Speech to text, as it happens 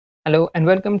Hello and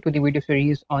welcome to the video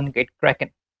series on Git Kraken.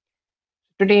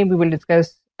 Today we will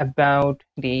discuss about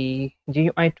the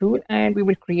GUI tool and we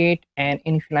will create an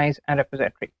initialize a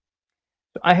repository.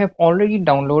 So I have already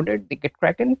downloaded the Git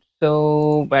Kraken.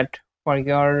 But for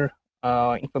your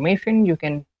information, you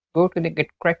can go to the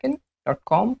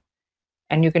gitkraken.com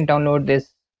and you can download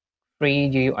this free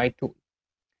GUI tool.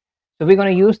 So we're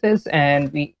going to use this,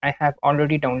 and I have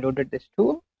already downloaded this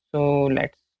tool. So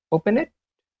let's open it.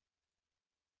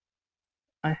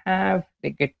 I have the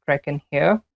Git Kraken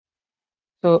here.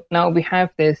 So now we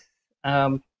have this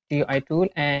GUI tool,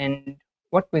 and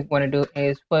what we want to do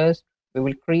is first we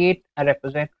will create a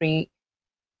repository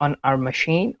on our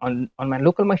machine, on my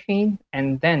local machine,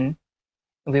 and then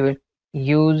we will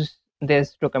use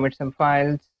this to commit some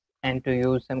files and to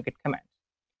use some Git commands.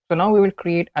 So now we will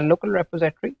create a local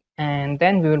repository, and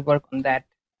then we will work on that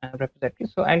repository.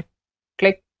 So I'll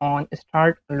click on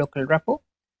Start Local Repo.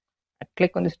 I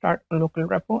click on the Start Local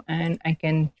Repo, and I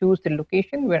can choose the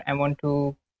location where I want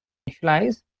to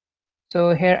initialize.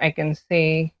 So here I can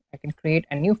say I can create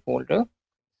a new folder,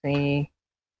 say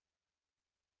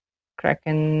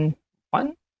Kraken 1,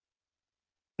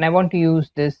 and I want to use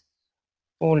this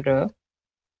folder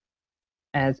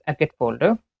as a Git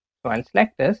folder. So I'll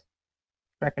select this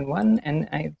Kraken 1 and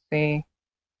I say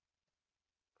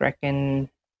Kraken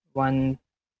 1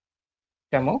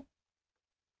 demo.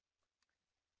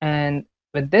 And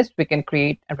with this, we can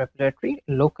create a repository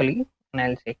locally, and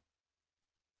I'll say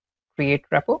create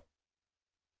repo.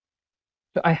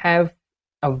 So I have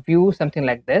a view something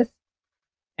like this,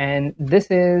 and this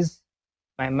is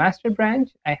my master branch.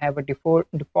 I have a default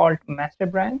master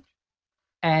branch,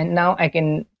 and now I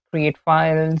can create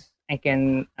files. I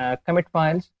can commit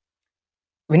files.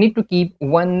 We need to keep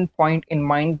one point in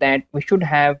mind, that we should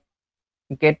have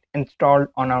Git installed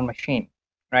on our machine,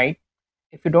 right?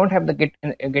 If you don't have the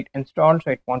Git installed,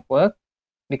 so it won't work,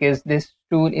 because this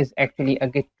tool is actually a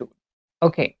Git tool.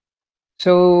 Okay,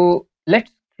 so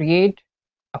let's create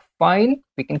a file.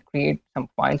 We can create some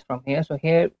files from here. So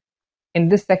here in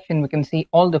this section, we can see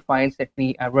all the files that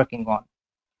we are working on.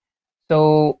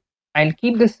 So I'll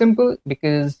keep this simple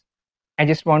because I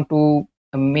just want to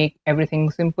make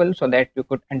everything simple so that you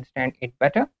could understand it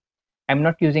better. I'm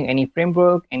not using any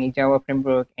framework, any Java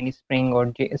framework, any Spring or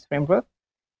JS framework.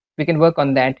 We can work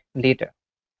on that later.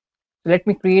 So let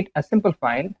me create a simple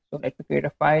file. So let me create a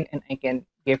file, and I can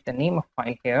give the name of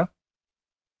file here,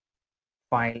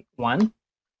 file 1.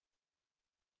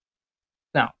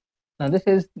 Now this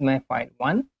is my file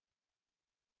 1,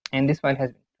 and this file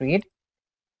has been created.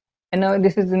 And now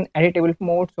this is in editable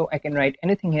mode, so I can write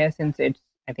anything here, since I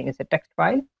think it's a text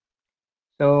file.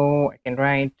 So I can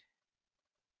write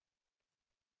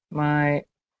my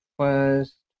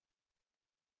first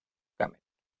commit.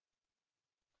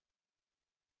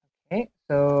 Okay,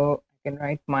 so I can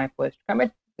write my first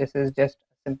commit. This is just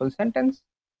a simple sentence.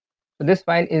 So this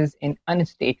file is in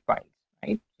unstaged files,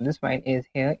 right? So this file is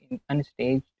here in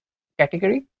unstaged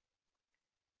category.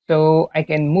 So I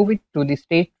can move it to the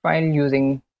staged file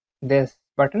using this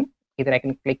button. Either I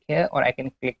can click here or I can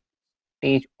click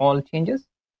stage all changes.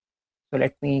 So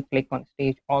let me click on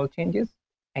stage all changes.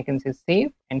 I can say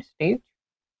save and stage.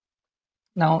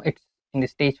 Now it's in the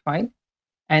stage file.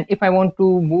 And if I want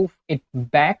to move it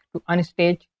back to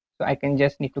unstaged, so I can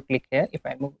just need to click here. If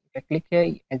I click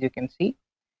here, as you can see,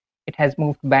 it has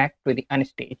moved back to the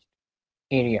unstaged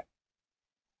area.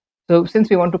 So since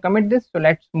we want to commit this, so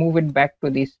let's move it back to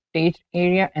the staged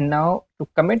area. And now to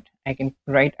commit, I can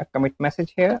write a commit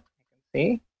message here. I can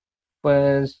say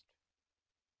first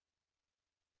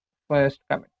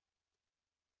commit.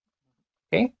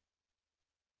 Okay,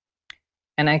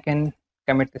 and I can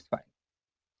commit this file.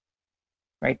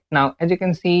 Right now, as you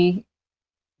can see,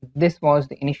 this was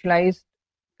the initialized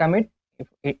commit.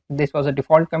 This was a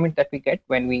default commit that we get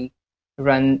when we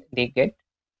run the Git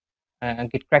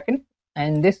Kraken,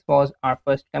 and this was our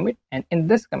first commit. And in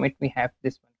this commit, we have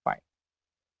this one file.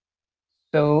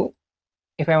 So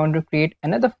if I want to create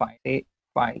another file, say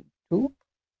file 2,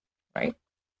 right?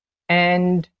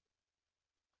 And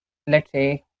let's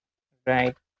say,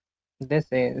 right, this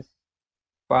is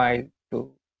file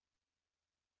 2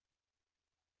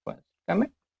 first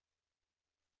commit.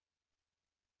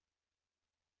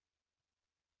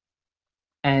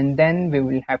 And then we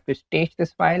will have to stage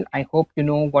this file. I hope you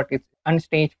know what is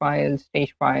unstaged files,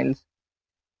 stage files.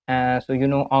 So you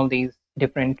know all these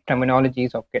different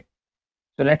terminologies of Git.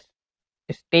 So let's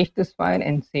stage this file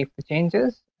and save the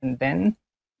changes. And then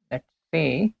let's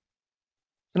say,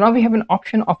 so now we have an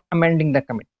option of amending the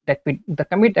commit. The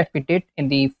commit that we did in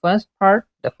the first part,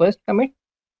 the first commit.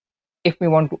 If we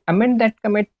want to amend that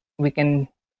commit, we can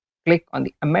click on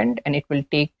the amend, and it will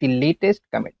take the latest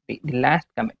commit, the last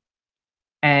commit,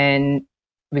 and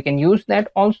we can use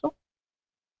that also,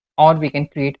 or we can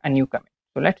create a new commit.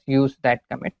 So let's use that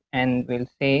commit, and we'll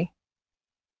say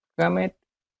commit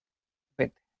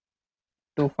with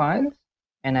 2 files,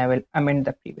 and I will amend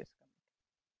the previous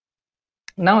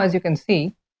commit. Now, as you can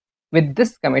see, with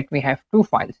this commit, we have 2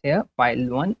 files here, file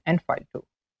 1 and file 2.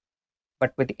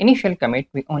 But with the initial commit,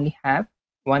 we only have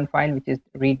one file, which is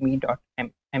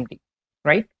readme.md,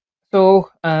 right? So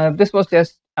this was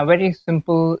just a very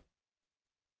simple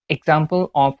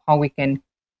example of how we can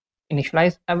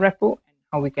initialize a repo and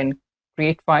how we can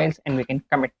create files and we can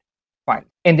commit files.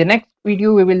 In the next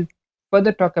video, we will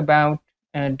further talk about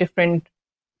different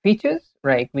features,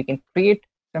 right? We can create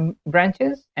some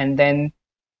branches and then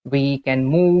we can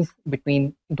move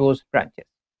between those branches.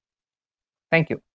 Thank you.